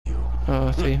Oh,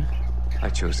 three. I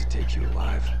chose to take you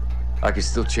alive. I can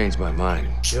still change my mind.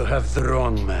 You have the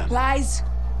wrong man. Lies.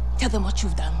 Tell them what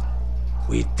you've done.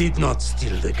 We did not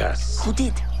steal the gas. Who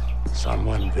did?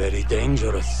 Someone very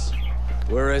dangerous.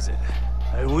 Where is it?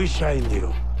 I wish I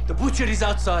knew. The butcher is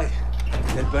outside.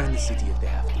 They'll burn the city if they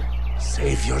have to.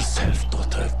 Save yourself,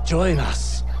 daughter. Join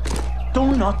us.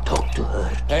 Do not talk to her.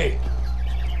 Hey,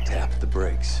 tap the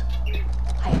brakes.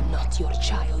 I am not your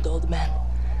child, old man.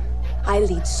 I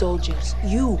lead soldiers.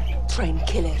 You train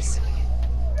killers.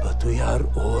 But we are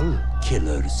all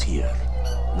killers here,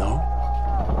 no?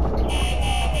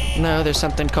 No, there's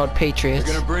something called patriots.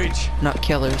 We're gonna breach. Not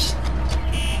killers.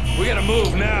 We gotta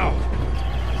move now.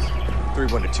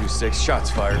 3-1-2-6,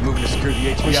 shots fired. Moving to secure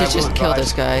the HVI. We should just kill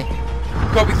this guy.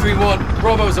 Copy 3-1.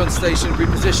 Bravo's on station.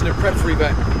 Reposition and prep for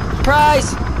evac.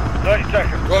 Prize! 30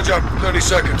 seconds. Roger, 30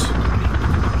 seconds.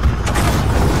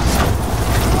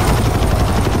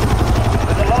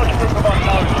 There's a large group of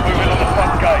unknowns moving on the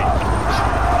front gate.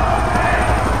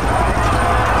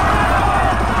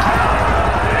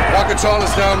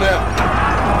 Alcantara's down there.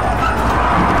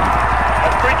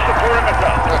 I've breached the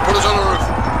perimeter. Put us on the roof.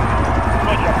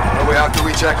 Roger. Well, we have to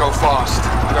reach Echo fast.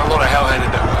 We got a lot of hell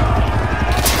headed that way.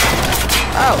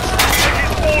 Oh!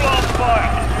 Taking all on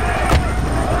fire.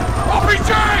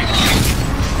 RPG!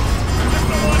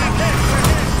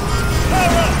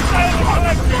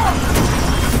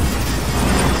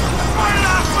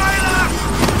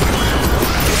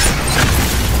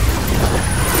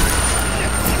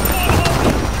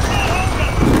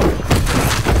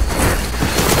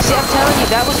 See, I'm telling you,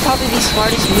 that was probably the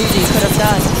smartest move you could have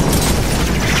done.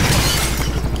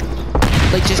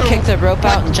 Like, just kick the rope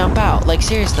out and jump out. Like,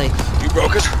 seriously. You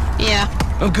broke it? Yeah.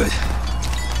 I'm good.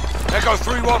 Echo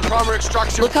 3-1, primary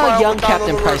extraction. Look how fire young down on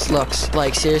Captain the Price roof. looks.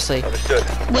 Like, seriously. Understood.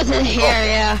 With his hair,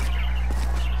 yeah.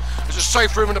 There's a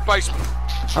safe room in the basement.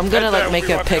 I'm gonna, Head there, like, make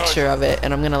we'll a be right picture of it,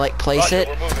 and I'm gonna, like, place it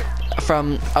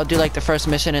from... I'll do, like, the first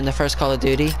mission in the first Call of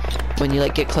Duty, when you,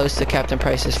 like, get close to Captain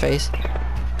Price's face.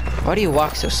 Why do you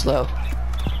walk so slow?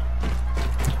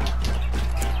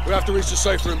 We have to reach the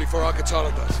safe room before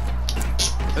Alcantara does.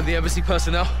 And the embassy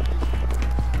personnel?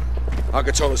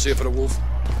 Alcantara's here for the wolf.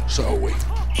 So are we.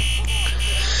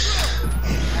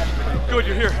 Good,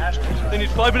 you're here. They need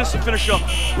 5 minutes to finish up.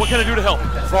 What can I do to help?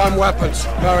 Prime weapons.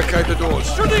 Barricade the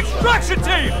doors. To the extraction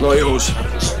team! Not yours.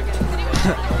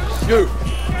 You.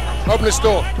 Open this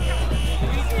door.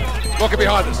 Lock it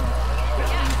behind us.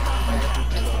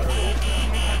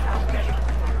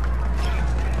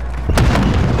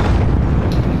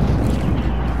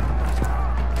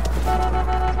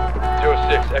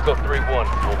 Echo 3-1.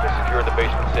 We'll be secure the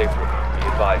basement safe room. Be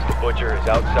advised, the butcher is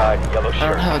outside, yellow I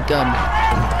shirt. don't have a gun.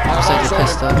 Looks like a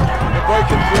pistol. We're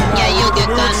breaking through now. Yeah, you'll get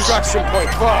New guns. extraction point,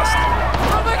 fast.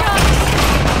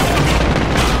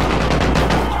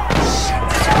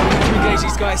 Engage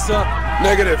these guys up.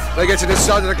 Negative. They get to this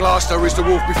side of the glass, they'll reach the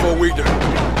wolf before we do.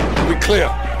 We clear.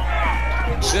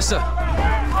 Yes, sir.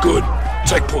 Good.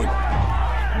 Take point.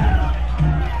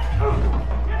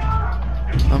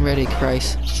 I'm ready,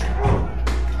 Christ.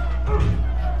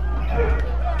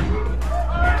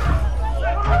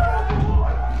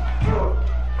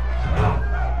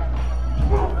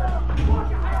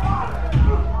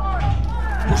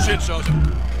 Push in,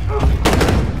 Sergeant.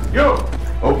 You!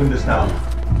 Open this now.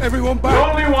 Everyone We back.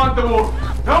 only want the wolf.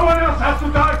 No one else has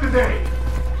to die today.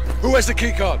 Who has the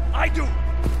key card? I do.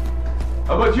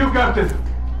 How about you, Captain?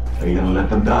 Are you gonna let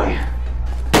them die?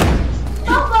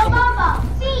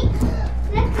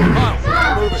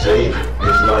 Save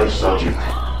his life, Sergeant.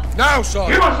 Now,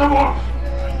 Sergeant. Give us the wolf!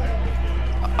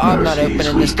 I'm not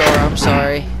opening this door, I'm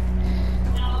sorry.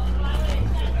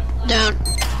 Don't.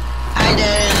 I did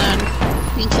it and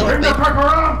he killed Bring me. the truck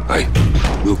around!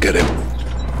 Hey, we'll get him.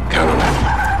 Count on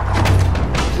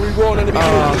that. We warn enemy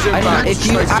forces I inbound.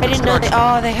 didn't, I didn't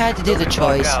know they had to do the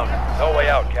choice. No way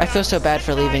out, I Captain. feel so bad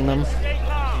for leaving them.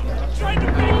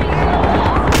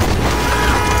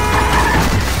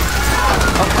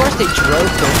 Of course they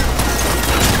drove them.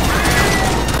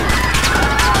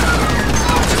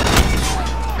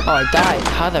 Oh, I died.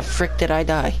 How the frick did I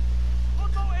die?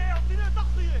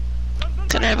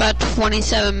 Could have about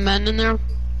 27 men in there.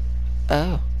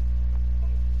 Oh.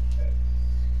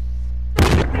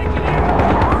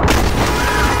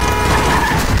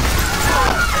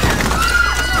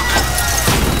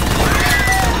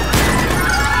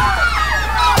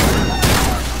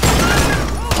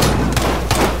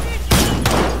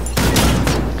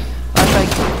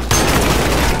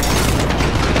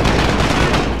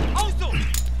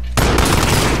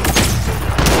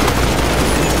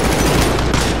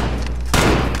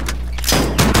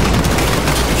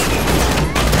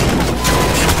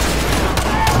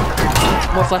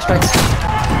 More flashbangs.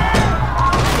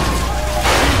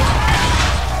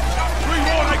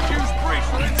 3-1, accused breach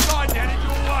from inside, headed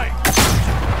your way.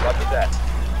 Copy that.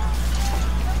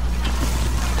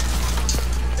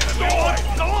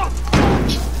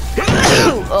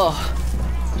 Oh.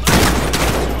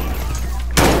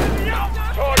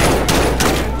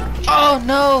 Oh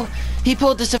no! He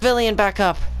pulled the civilian back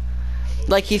up.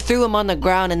 Like he threw him on the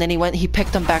ground and then he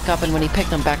picked him back up, and when he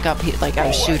picked him back up, like I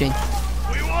was shooting.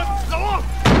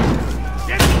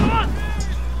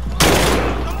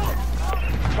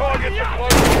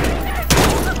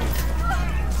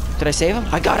 Did I save him?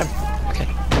 I got him. Okay.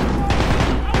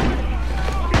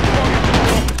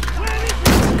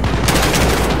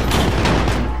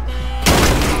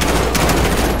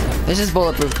 This is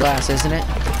bulletproof glass, isn't it?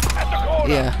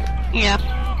 Yeah. Yeah.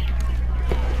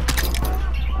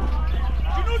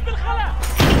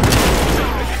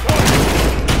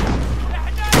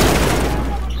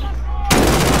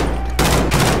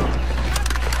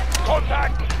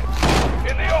 Contact!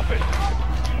 In the office!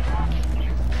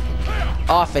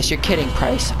 Office, you're kidding,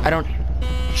 Price. I don't...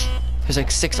 There's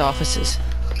like 6 offices.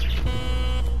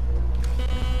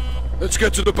 Let's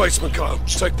get to the basement, Kyle.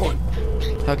 Take point.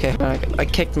 Okay, I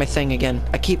kicked my thing again.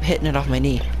 I keep hitting it off my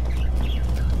knee.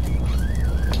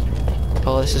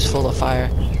 Oh, this is full of fire.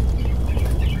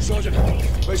 Sergeant,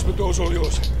 basement door's all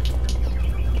yours.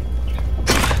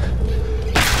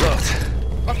 Right.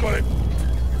 I've got it.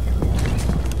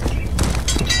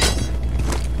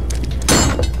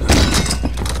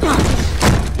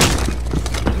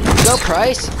 Go,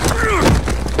 Price!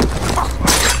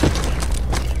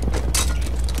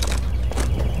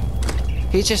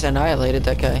 He just annihilated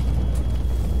that guy.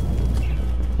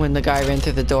 When the guy ran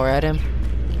through the door at him.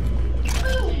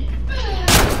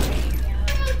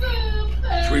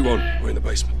 3-1, we're in the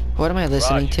basement. What am I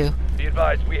listening Raj, to? Be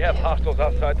advised, we have hostiles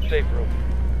outside the safe room.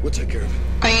 We'll take care of it.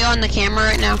 Are you on the camera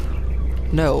right now?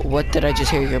 No, what did I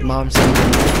just hear your mom say?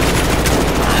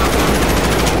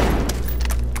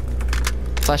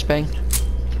 Flashbang.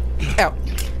 Ow.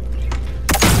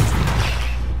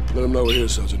 Let him know we're here,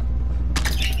 Sergeant.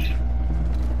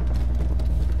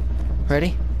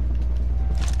 Ready?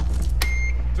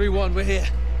 3-1, we're here.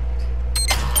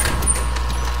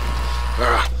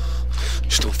 Lara, you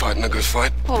still fighting a good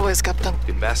fight? Always, Captain.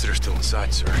 The ambassador's still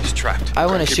inside, sir. He's trapped. I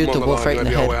want to Keep shoot him the on wolf line. right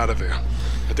in the Let me our way head. out of here.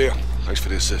 Adir, thanks for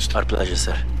the assist. Our pleasure,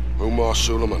 sir. Umar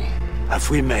Suleiman. Have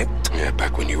we met? Yeah,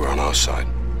 back when you were on our side.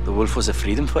 The wolf was a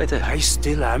freedom fighter. I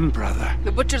still am, brother.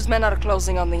 The Butcher's men are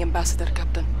closing on the ambassador,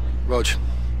 Captain. Rog.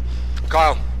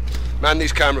 Kyle, man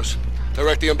these cameras.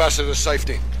 Direct the ambassador to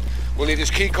safety. We'll need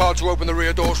his key card to open the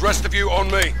rear doors. Rest of you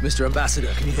on me. Mr. Ambassador,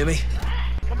 can you hear me?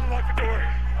 Someone lock the door.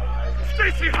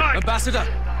 Stacy, hide! Ambassador!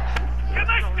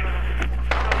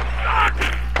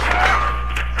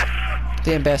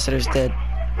 The ambassador's dead.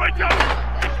 Right down!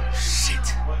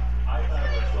 Shit.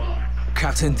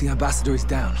 Captain, the ambassador is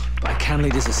down, but I can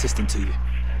lead his assistant to you.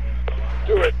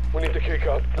 Do it. We need the key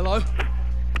card. Hello?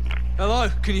 Hello,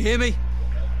 can you hear me?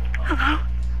 Hello?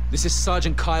 This is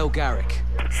Sergeant Kyle Garrick.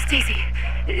 Stacy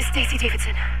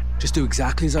Davidson. Just do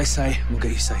exactly as I say, and we'll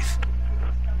get you safe.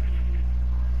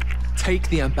 Take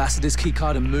the ambassador's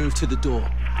keycard and move to the door.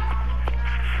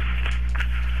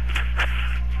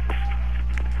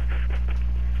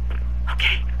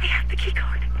 Okay, I have the key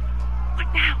card.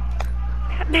 What now?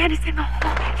 That man is in the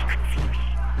hall. He couldn't see me.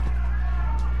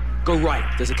 Go right.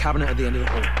 There's a cabinet at the end of the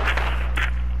hall.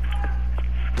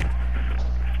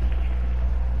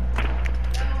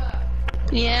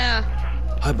 Yeah.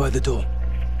 Hide by the door.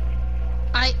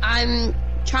 I'm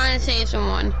trying to save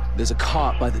someone. There's a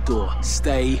cart by the door.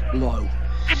 Stay low.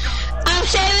 I'm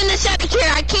saving the secretary.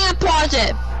 I can't pause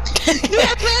it. You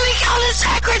have to let me kill the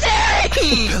secretary.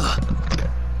 Pillar.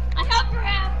 I hope you're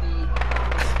happy.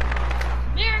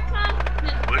 America.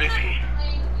 Where is he?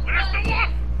 Where's the wolf?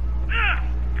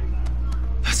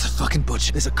 That's a fucking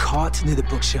butcher. There's a cart near the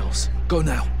bookshelves. Go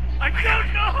now. I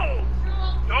don't know!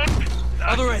 Don't...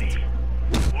 Other end.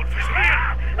 Wolf is here!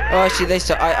 Oh, see, they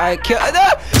saw. I killed. No!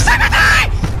 Secretary!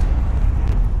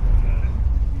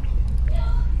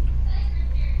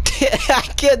 I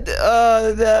can't.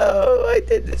 Oh no! I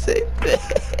did the same thing.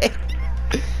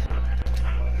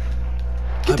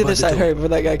 Get to the side, hurry before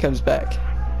that guy comes back.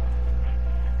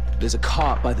 There's a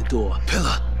cart by the door.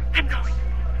 Pillar. I'm going.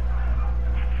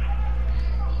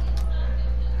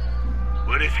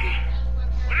 Where is he?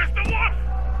 Where's the wolf?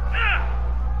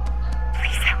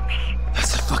 Please help me.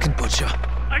 That's a fucking butcher.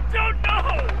 I don't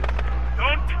know!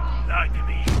 Don't lie to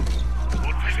me.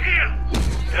 Wolf is here.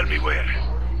 Tell me where.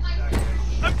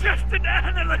 I'm just an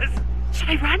analyst. Should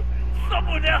I run?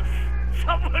 Someone else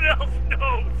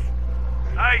knows.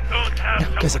 I don't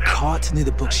have There's a cart near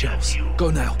the bookshelves. Go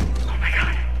now. Oh my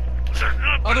god. There's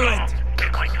not Other belong end.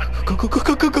 in my country. Go, go, go,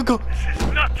 go, go, go, go. This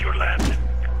is not your land.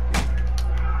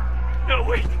 No,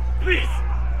 wait, please.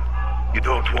 You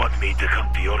don't want me to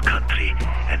come to your country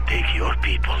and take your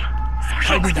people.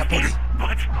 Hide me that body.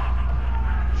 But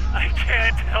I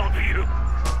can't help you.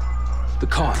 The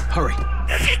cart, hurry.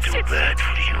 That's too bad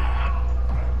for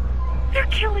you. They're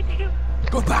killing you.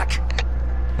 Go back.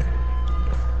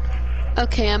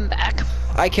 Okay, I'm back.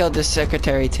 I killed the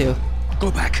secretary too.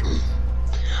 Go back.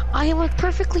 I was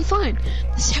perfectly fine.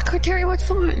 The secretary was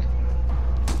fine.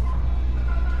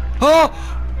 Oh!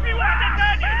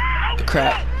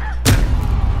 Crap.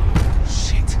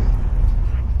 Shit.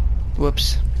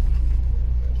 Whoops.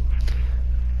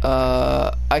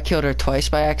 I killed her twice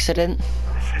by accident.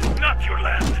 This is not your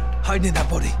land. Hide in that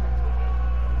body.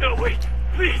 No, wait,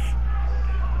 please.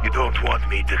 You don't want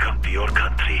me to come to your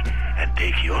country and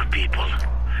take your people.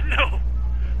 No,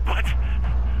 but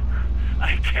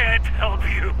I can't help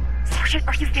you. Sergeant,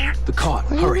 are you there? The cart,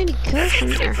 Where are you hurry. going to go from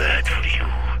Too there? bad for you.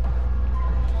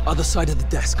 Other side of the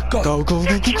desk. Go. Go, go,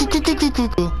 go, go, go, go, go, go,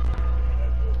 go.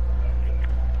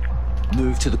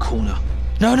 Move to the corner.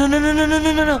 No, no, no, no, no, no,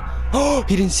 no, no, no. Oh,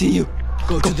 he didn't see you.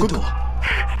 Go to the door.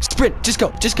 Sprint. Just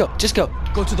go, just go, just go.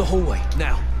 Go to the hallway,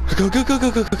 now. Go, go, go,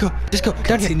 go, go, go, go. Just go.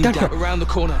 Down here, Continue down down here. around the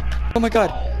corner. Oh my god.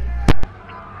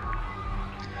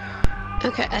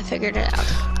 Okay, I figured it out.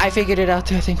 I figured it out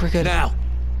too. I think we're good. Now.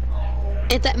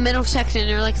 In that middle section,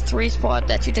 there are like 3 spots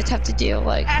that you just have to do.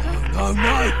 Like, No,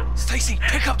 no. Stacy,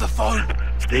 pick up the phone.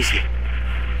 Stacy. We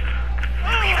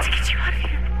have to get you out of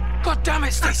here. God damn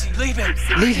it, Stacy, leave him.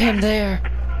 Leave him there.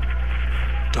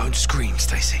 Don't scream,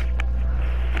 Stacy.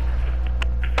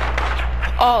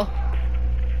 Oh.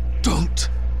 Don't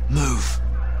move.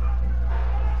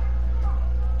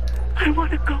 I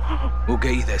want to go home. We'll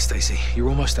get you there, Stacy. You're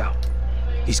almost out.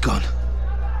 He's gone.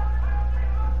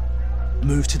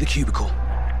 Move to the cubicle.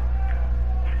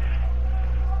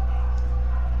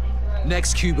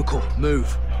 Next cubicle.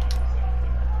 Move.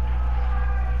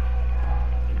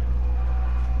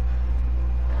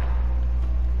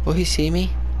 Will he see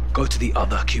me? Go to the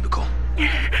other cubicle.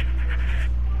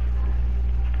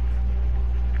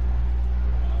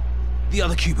 The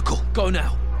other cubicle. Go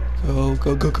now. Go,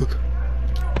 go, go, go, go.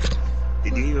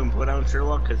 Did you even put on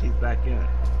Sherlock? Because he's back in.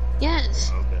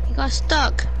 yes, Okay. he got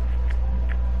stuck.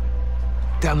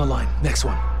 Down the line. Next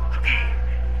one.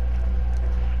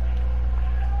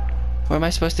 Where am I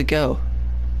supposed to go?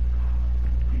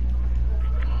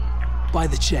 By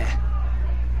the chair.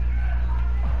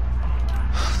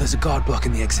 There's a guard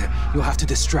blocking the exit. You'll have to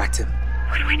distract him.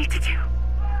 What do I need to do?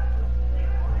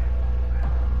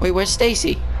 Wait, where's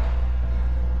Stacy?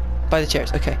 By the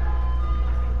chairs. Okay.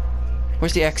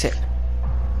 Where's the exit?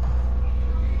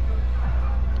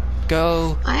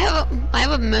 Go. I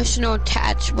have emotional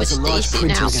attached with There's a large Stacy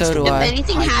printer now. against So do If I.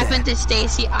 anything Hide happened there. to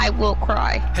Stacy, I will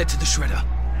cry. Head to the shredder.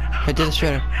 I did the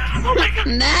shredder.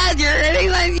 Nah, you're really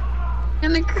like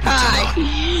gonna cry.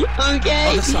 Okay.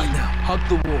 Other side now. Hug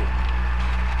the wall.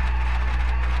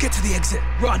 Get to the exit.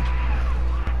 Run.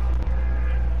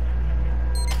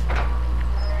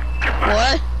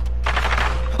 What?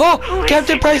 Oh,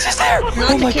 Captain Price is there! Not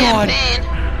Oh the my god! campaign.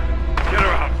 Get her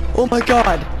out. Oh my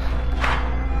god!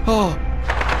 Oh,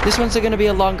 this one's gonna be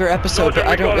a longer episode, but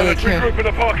I don't really care. Regroup in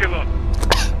the parking lot.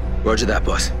 Roger that,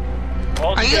 boss.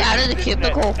 Are you out of the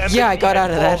cubicle? Yeah, I got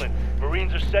out of that.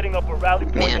 Marines are setting up a rally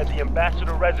point Man. at the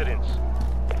ambassador residence.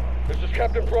 This is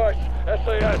Captain Price,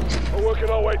 SAS. We're working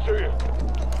our way to you.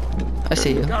 I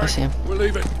see you. I see him. We're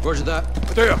leaving. Roger that.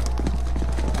 There.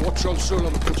 Watch on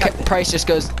Sulam. Captain Price just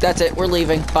goes, that's it, we're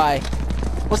leaving. Bye.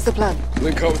 What's the plan?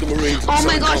 Link up with the Marines. Oh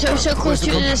my inside gosh, I was so compound. close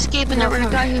to an escape and there was a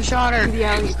guy who shot her.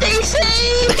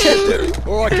 Stacy!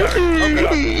 All right, Gary. Open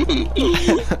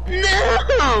it up.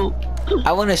 No!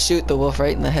 I want to shoot the wolf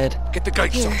right in the head. Get the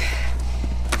gates open.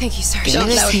 Thank you, sir. So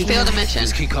that was failed a mission.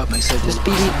 This key card may save Just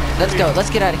BB. Let's go. Let's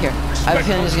get out of here. I have a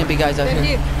feeling there's gonna be guys out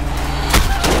here.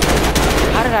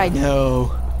 How did I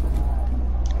know?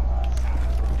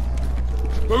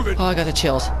 Move it. Oh, I got the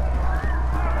chills.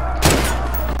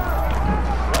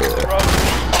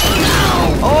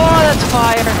 Oh, that's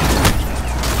fire!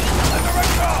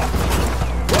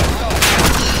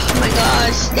 Oh my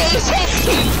gosh,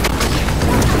 Stacy!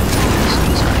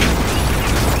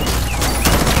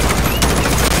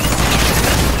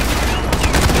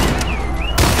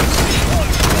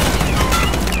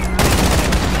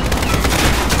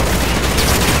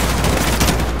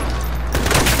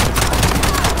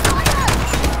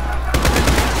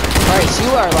 Bryce, you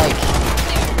are like...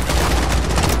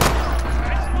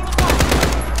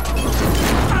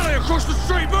 Alley across the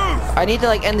street, move! I need to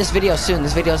like end this video soon.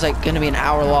 This video is like gonna be an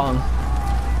hour long.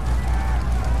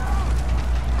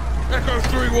 Echo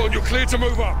 3-1, you're clear to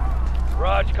move up.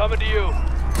 Raj, coming to you.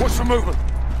 What's the movement?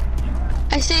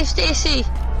 I saved Stacy.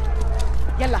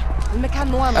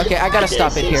 Okay, I gotta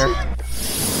stop it here.